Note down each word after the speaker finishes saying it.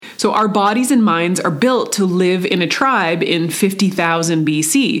So our bodies and minds are built to live in a tribe in 50,000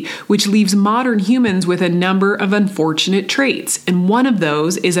 BC, which leaves modern humans with a number of unfortunate traits. And one of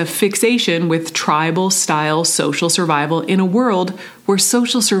those is a fixation with tribal-style social survival in a world where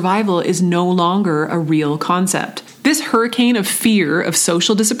social survival is no longer a real concept. This hurricane of fear of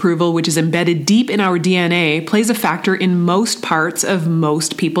social disapproval, which is embedded deep in our DNA, plays a factor in most parts of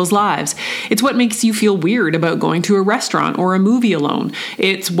most people's lives. It's what makes you feel weird about going to a restaurant or a movie alone.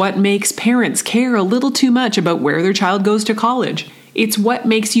 It's what makes parents care a little too much about where their child goes to college. It's what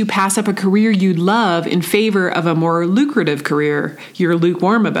makes you pass up a career you love in favor of a more lucrative career you're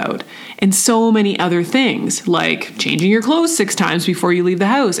lukewarm about. And so many other things, like changing your clothes 6 times before you leave the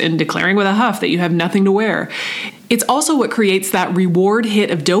house and declaring with a huff that you have nothing to wear. It's also what creates that reward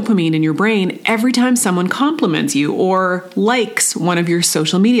hit of dopamine in your brain every time someone compliments you or likes one of your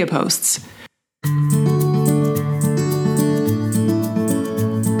social media posts.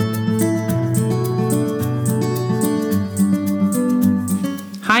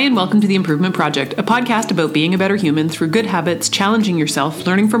 Hi, and welcome to The Improvement Project, a podcast about being a better human through good habits, challenging yourself,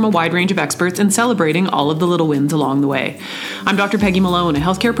 learning from a wide range of experts, and celebrating all of the little wins along the way. I'm Dr. Peggy Malone, a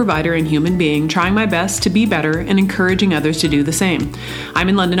healthcare provider and human being, trying my best to be better and encouraging others to do the same. I'm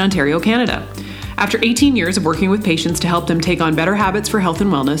in London, Ontario, Canada. After 18 years of working with patients to help them take on better habits for health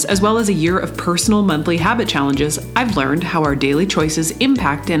and wellness, as well as a year of personal monthly habit challenges, I've learned how our daily choices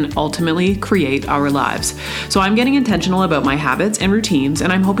impact and ultimately create our lives. So I'm getting intentional about my habits and routines,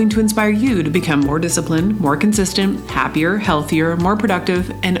 and I'm hoping to inspire you to become more disciplined, more consistent, happier, healthier, more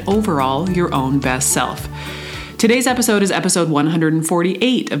productive, and overall your own best self. Today's episode is episode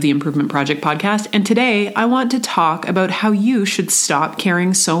 148 of the Improvement Project podcast, and today I want to talk about how you should stop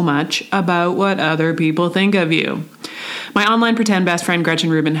caring so much about what other people think of you. My online pretend best friend Gretchen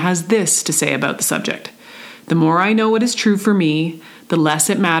Rubin has this to say about the subject. The more I know what is true for me, the less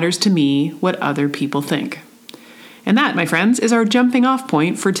it matters to me what other people think. And that, my friends, is our jumping off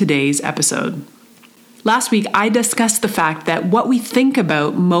point for today's episode. Last week, I discussed the fact that what we think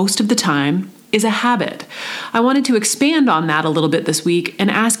about most of the time is a habit. I wanted to expand on that a little bit this week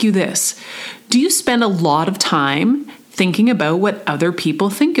and ask you this. Do you spend a lot of time thinking about what other people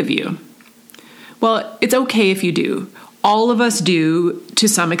think of you? Well, it's okay if you do. All of us do to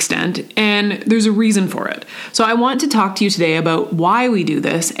some extent, and there's a reason for it. So I want to talk to you today about why we do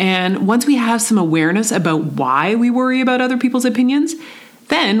this, and once we have some awareness about why we worry about other people's opinions,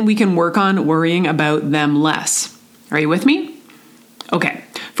 then we can work on worrying about them less. Are you with me? Okay.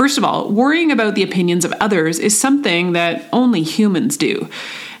 First of all, worrying about the opinions of others is something that only humans do.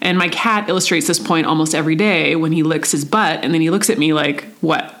 And my cat illustrates this point almost every day when he licks his butt and then he looks at me like,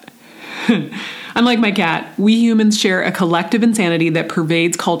 what? Unlike my cat, we humans share a collective insanity that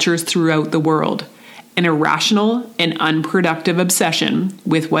pervades cultures throughout the world. An irrational and unproductive obsession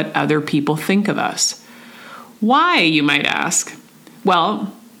with what other people think of us. Why, you might ask?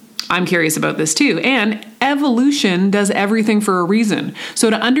 Well, I'm curious about this too, and evolution does everything for a reason. So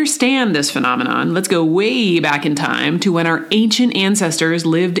to understand this phenomenon, let's go way back in time to when our ancient ancestors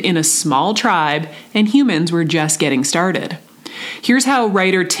lived in a small tribe and humans were just getting started. Here's how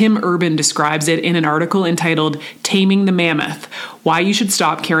writer Tim Urban describes it in an article entitled Taming the Mammoth: Why You Should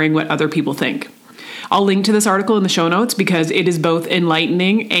Stop Caring What Other People Think. I'll link to this article in the show notes because it is both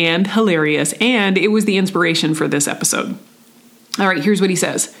enlightening and hilarious, and it was the inspiration for this episode. All right, here's what he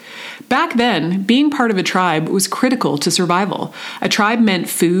says. Back then, being part of a tribe was critical to survival. A tribe meant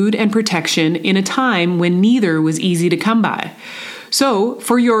food and protection in a time when neither was easy to come by. So,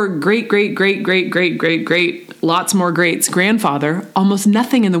 for your great, lots more greats grandfather, almost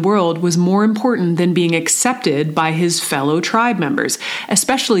nothing in the world was more important than being accepted by his fellow tribe members,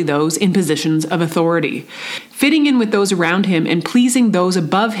 especially those in positions of authority. Fitting in with those around him and pleasing those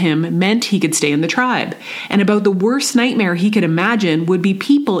above him meant he could stay in the tribe. And about the worst nightmare he could imagine would be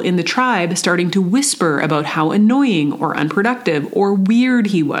people in the tribe starting to whisper about how annoying or unproductive or weird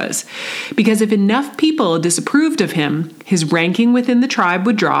he was. Because if enough people disapproved of him, his ranking within the tribe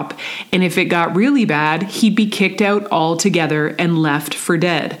would drop, and if it got really bad, he'd be kicked out altogether and left for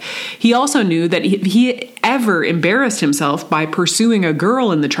dead. He also knew that if he ever embarrassed himself by pursuing a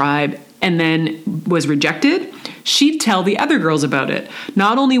girl in the tribe and then was rejected, she'd tell the other girls about it.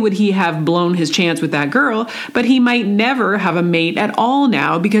 Not only would he have blown his chance with that girl, but he might never have a mate at all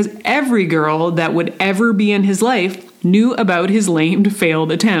now because every girl that would ever be in his life knew about his lame,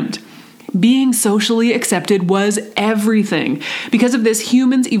 failed attempt. Being socially accepted was everything. Because of this,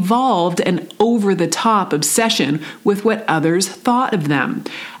 humans evolved an over-the-top obsession with what others thought of them,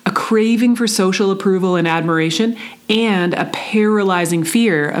 a craving for social approval and admiration, and a paralyzing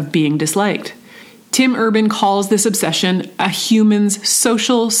fear of being disliked. Tim Urban calls this obsession a human's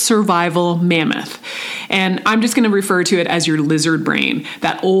social survival mammoth. And I'm just going to refer to it as your lizard brain,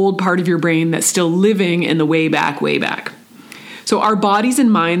 that old part of your brain that's still living in the way back, way back. So our bodies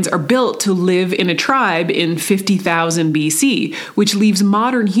and minds are built to live in a tribe in 50,000 BC, which leaves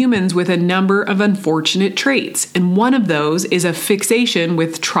modern humans with a number of unfortunate traits. And one of those is a fixation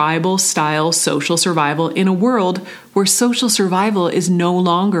with tribal-style social survival in a world where social survival is no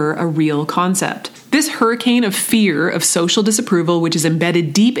longer a real concept. This hurricane of fear of social disapproval, which is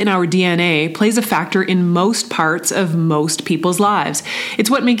embedded deep in our DNA, plays a factor in most parts of most people's lives. It's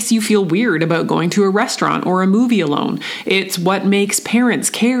what makes you feel weird about going to a restaurant or a movie alone. It's what makes parents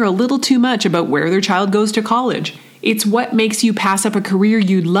care a little too much about where their child goes to college. It's what makes you pass up a career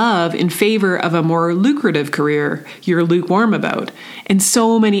you love in favor of a more lucrative career you're lukewarm about. And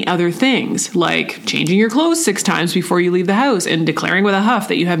so many other things, like changing your clothes 6 times before you leave the house and declaring with a huff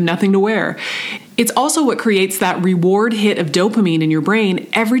that you have nothing to wear. It's also what creates that reward hit of dopamine in your brain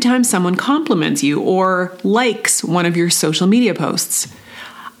every time someone compliments you or likes one of your social media posts.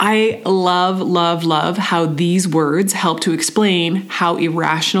 I love how these words help to explain how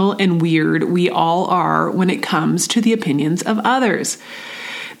irrational and weird we all are when it comes to the opinions of others.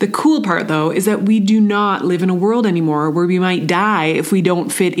 The cool part, though, is that we do not live in a world anymore where we might die if we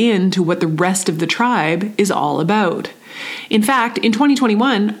don't fit into what the rest of the tribe is all about. In fact, in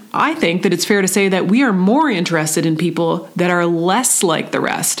 2021, I think that it's fair to say that we are more interested in people that are less like the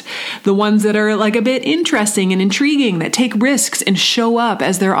rest. The ones that are like a bit interesting and intriguing, that take risks and show up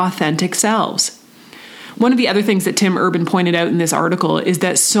as their authentic selves. One of the other things that Tim Urban pointed out in this article is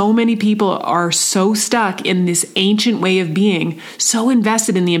that so many people are so stuck in this ancient way of being, so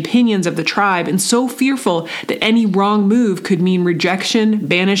invested in the opinions of the tribe, and so fearful that any wrong move could mean rejection,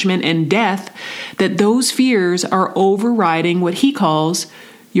 banishment, and death, that those fears are overriding what he calls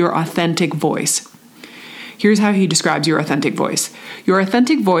your authentic voice. Here's how he describes your authentic voice. Your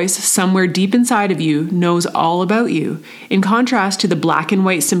authentic voice, somewhere deep inside of you, knows all about you. In contrast to the black and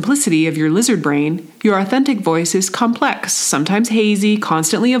white simplicity of your lizard brain, your authentic voice is complex, sometimes hazy,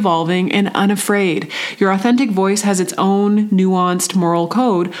 constantly evolving, and unafraid. Your authentic voice has its own nuanced moral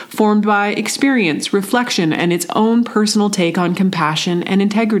code formed by experience, reflection, and its own personal take on compassion and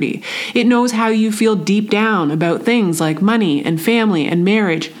integrity. It knows how you feel deep down about things like money and family and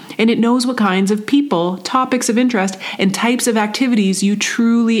marriage, and it knows what kinds of people, topics of interest, and types of activities you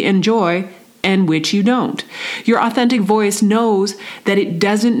truly enjoy and which you don't. Your authentic voice knows that it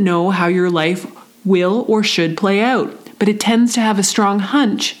doesn't know how your life will or should play out, but it tends to have a strong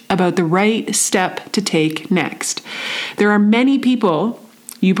hunch about the right step to take next. There are many people,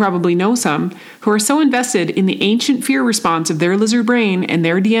 you probably know some, who are so invested in the ancient fear response of their lizard brain and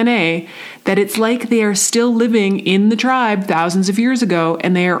their DNA that it's like they are still living in the tribe thousands of years ago,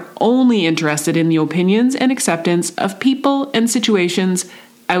 and they are only interested in the opinions and acceptance of people and situations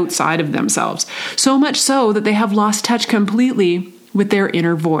outside of themselves. So much so that they have lost touch completely with their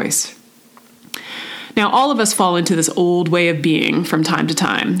inner voice. Now, all of us fall into this old way of being from time to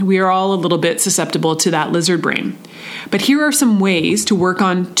time. We are all a little bit susceptible to that lizard brain. But here are some ways to work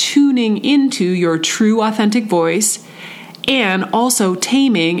on tuning into your true authentic voice and also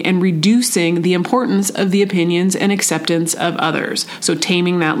taming and reducing the importance of the opinions and acceptance of others. So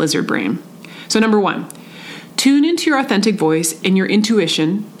taming that lizard brain. So number 1, tune into your authentic voice and your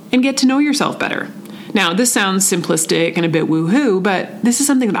intuition and get to know yourself better. Now, this sounds simplistic and a bit woo-hoo, but this is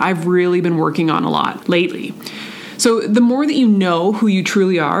something that I've really been working on a lot lately. So the more that you know who you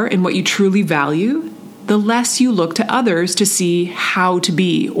truly are and what you truly value, the less you look to others to see how to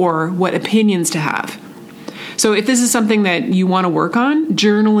be or what opinions to have. So if this is something that you want to work on,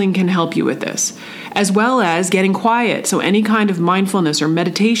 journaling can help you with this, as well as getting quiet. So any kind of mindfulness or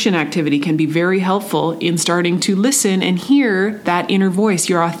meditation activity can be very helpful in starting to listen and hear that inner voice,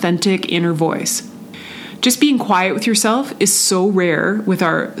 your authentic inner voice. Just being quiet with yourself is so rare with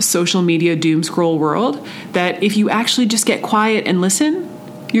our social media doom scroll world that if you actually just get quiet and listen,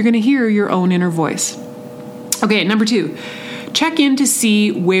 you're going to hear your own inner voice. Okay, number 2, check in to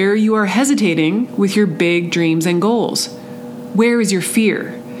see where you are hesitating with your big dreams and goals. Where is your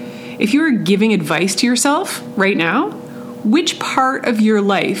fear? If you are giving advice to yourself right now, which part of your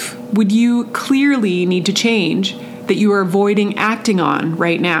life would you clearly need to change that you are avoiding acting on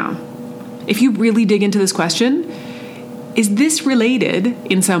right now? If you really dig into this question, is this related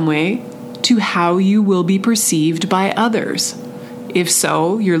in some way to how you will be perceived by others? If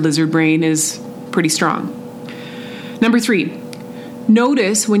so, your lizard brain is pretty strong. Number 3,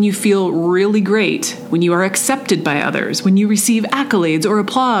 notice when you feel really great, when you are accepted by others, when you receive accolades or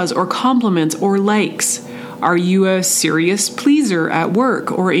applause or compliments or likes. Are you a serious pleaser at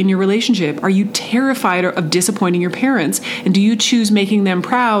work or in your relationship? Are you terrified of disappointing your parents? And do you choose making them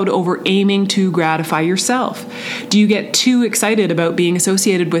proud over aiming to gratify yourself? Do you get too excited about being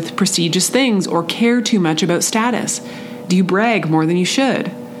associated with prestigious things or care too much about status? Do you brag more than you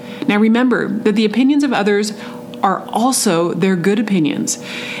should? Now remember that the opinions of others are also their good opinions.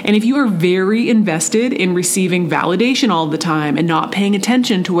 And if you are very invested in receiving validation all the time and not paying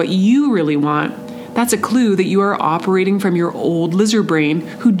attention to what you really want, that's a clue that you are operating from your old lizard brain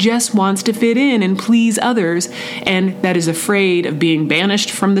who just wants to fit in and please others and that is afraid of being banished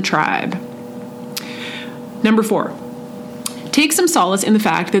from the tribe. Number 4. Take some solace in the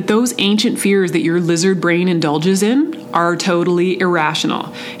fact that those ancient fears that your lizard brain indulges in are totally irrational.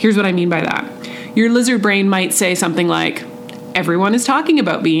 Here's what I mean by that. Your lizard brain might say something like, everyone is talking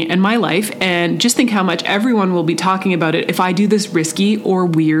about me and my life, and just think how much everyone will be talking about it if I do this risky or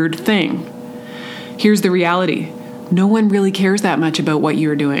weird thing. Here's the reality. No one really cares that much about what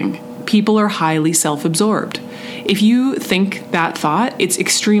you're doing. People are highly self-absorbed. If you think that thought, it's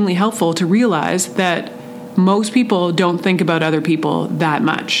extremely helpful to realize that most people don't think about other people that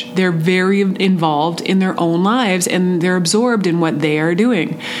much. They're very involved in their own lives and they're absorbed in what they are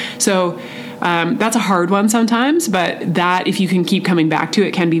doing. So that's a hard one sometimes, but that, if you can keep coming back to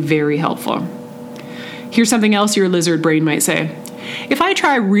it, can be very helpful. Here's something else your lizard brain might say. If I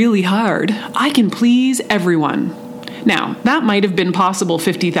try really hard, I can please everyone. Now, that might have been possible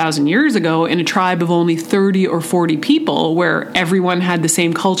 50,000 years ago in a tribe of only 30 or 40 people where everyone had the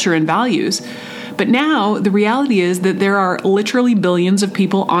same culture and values. But now, the reality is that there are literally billions of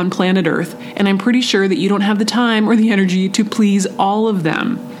people on planet Earth, and I'm pretty sure that you don't have the time or the energy to please all of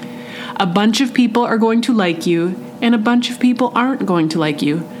them. A bunch of people are going to like you, and a bunch of people aren't going to like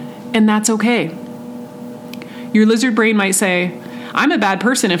you, and that's okay. Your lizard brain might say, I'm a bad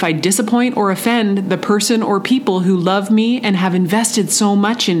person if I disappoint or offend the person or people who love me and have invested so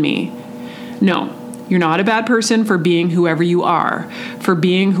much in me. No, you're not a bad person for being whoever you are, for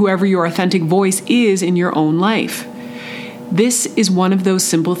being whoever your authentic voice is in your own life. This is one of those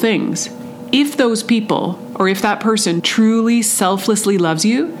simple things. If those people, or if that person truly selflessly loves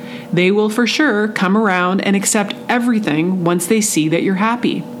you, they will for sure come around and accept everything once they see that you're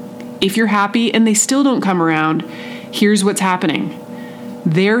happy. If you're happy and they still don't come around, here's what's happening.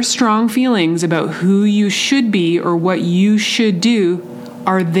 Their strong feelings about who you should be or what you should do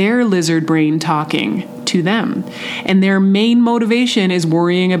are their lizard brain talking to them. And their main motivation is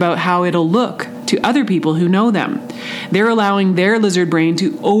worrying about how it'll look to other people who know them. They're allowing their lizard brain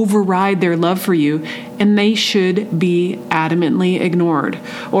to override their love for you, and they should be adamantly ignored.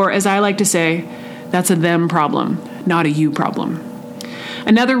 Or as I like to say, that's a them problem, not a you problem.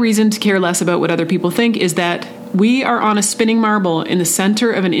 Another reason to care less about what other people think is that we are on a spinning marble in the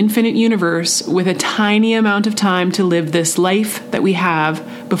center of an infinite universe with a tiny amount of time to live this life that we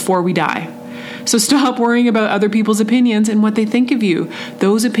have before we die. So stop worrying about other people's opinions and what they think of you.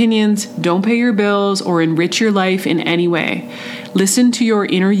 Those opinions don't pay your bills or enrich your life in any way. Listen to your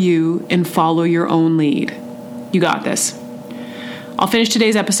inner you and follow your own lead. You got this. I'll finish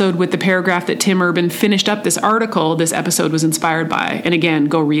today's episode with the paragraph that Tim Urban finished up this article this episode was inspired by. And again,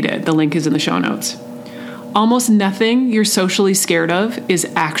 go read it. The link is in the show notes. Almost nothing you're socially scared of is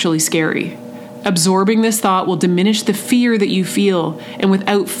actually scary. Absorbing this thought will diminish the fear that you feel, and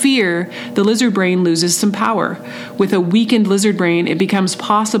without fear, the lizard brain loses some power. With a weakened lizard brain, it becomes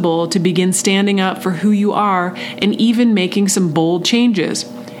possible to begin standing up for who you are and even making some bold changes.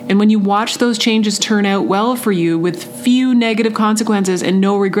 And when you watch those changes turn out well for you with few negative consequences and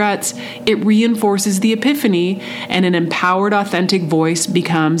no regrets, it reinforces the epiphany and an empowered, authentic voice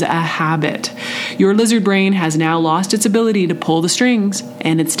becomes a habit. Your lizard brain has now lost its ability to pull the strings,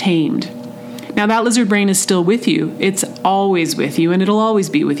 and it's tamed. Now that lizard brain is still with you. It's always with you and it'll always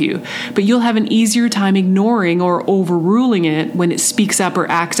be with you. But you'll have an easier time ignoring or overruling it when it speaks up or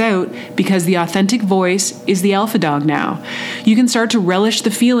acts out because the authentic voice is the alpha dog now. You can start to relish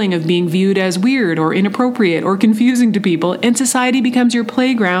the feeling of being viewed as weird or inappropriate or confusing to people, and society becomes your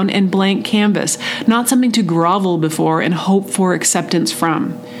playground and blank canvas, not something to grovel before and hope for acceptance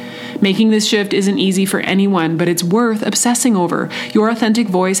from. Making this shift isn't easy for anyone, but it's worth obsessing over. Your authentic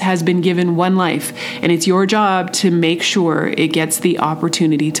voice has been given one life, and it's your job to make sure it gets the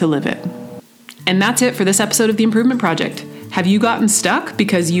opportunity to live it. And that's it for this episode of The Improvement Project. Have you gotten stuck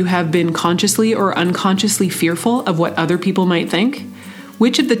because you have been consciously or unconsciously fearful of what other people might think?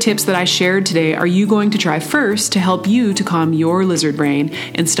 Which of the tips that I shared today are you going to try first to help you to calm your lizard brain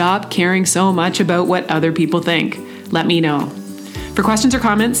and stop caring so much about what other people think? Let me know. For questions or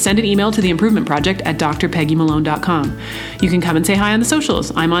comments, send an email to The Improvement Project at drpeggymalone.com. You can come and say hi on the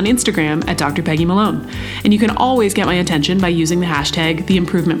socials. I'm on Instagram at Dr. Peggy Malone. And you can always get my attention by using the hashtag The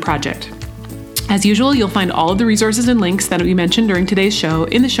Improvement Project. As usual, you'll find all of the resources and links that we mentioned during today's show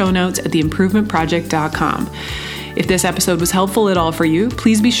in the show notes at theimprovementproject.com. If this episode was helpful at all for you,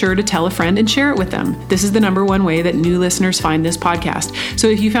 please be sure to tell a friend and share it with them. This is the number one way that new listeners find this podcast. So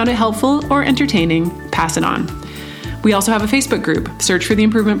if you found it helpful or entertaining, pass it on. We also have a Facebook group. Search for The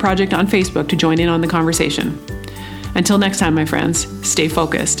Improvement Project on Facebook to join in on the conversation. Until next time, my friends, stay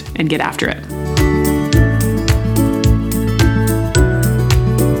focused and get after it.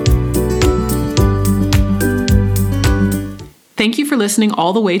 Thank you for listening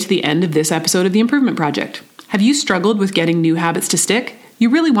all the way to the end of this episode of The Improvement Project. Have you struggled with getting new habits to stick? You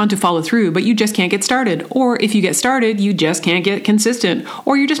really want to follow through, but you just can't get started. Or if you get started, you just can't get consistent,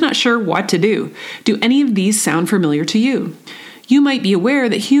 or you're just not sure what to do. Do any of these sound familiar to you? You might be aware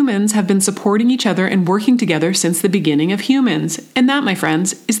that humans have been supporting each other and working together since the beginning of humans. And that, my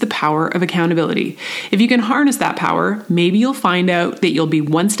friends, is the power of accountability. If you can harness that power, maybe you'll find out that you'll be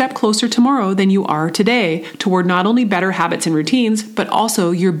one step closer tomorrow than you are today toward not only better habits and routines, but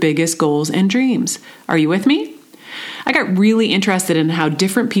also your biggest goals and dreams. Are you with me? I got really interested in how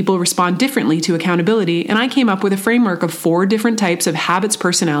different people respond differently to accountability, and I came up with a framework of 4 different types of habits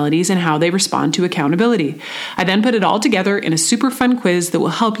personalities and how they respond to accountability. I then put it all together in a super fun quiz that will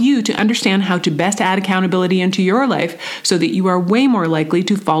help you to understand how to best add accountability into your life so that you are way more likely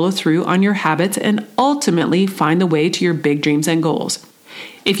to follow through on your habits and ultimately find the way to your big dreams and goals.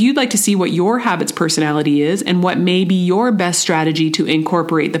 If you'd like to see what your habits personality is and what may be your best strategy to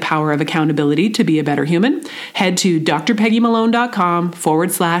incorporate the power of accountability to be a better human, head to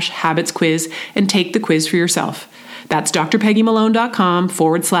drpeggymalone.com/habits quiz and take the quiz for yourself. That's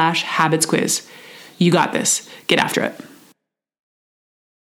drpeggymalone.com/habits quiz. You got this. Get after it.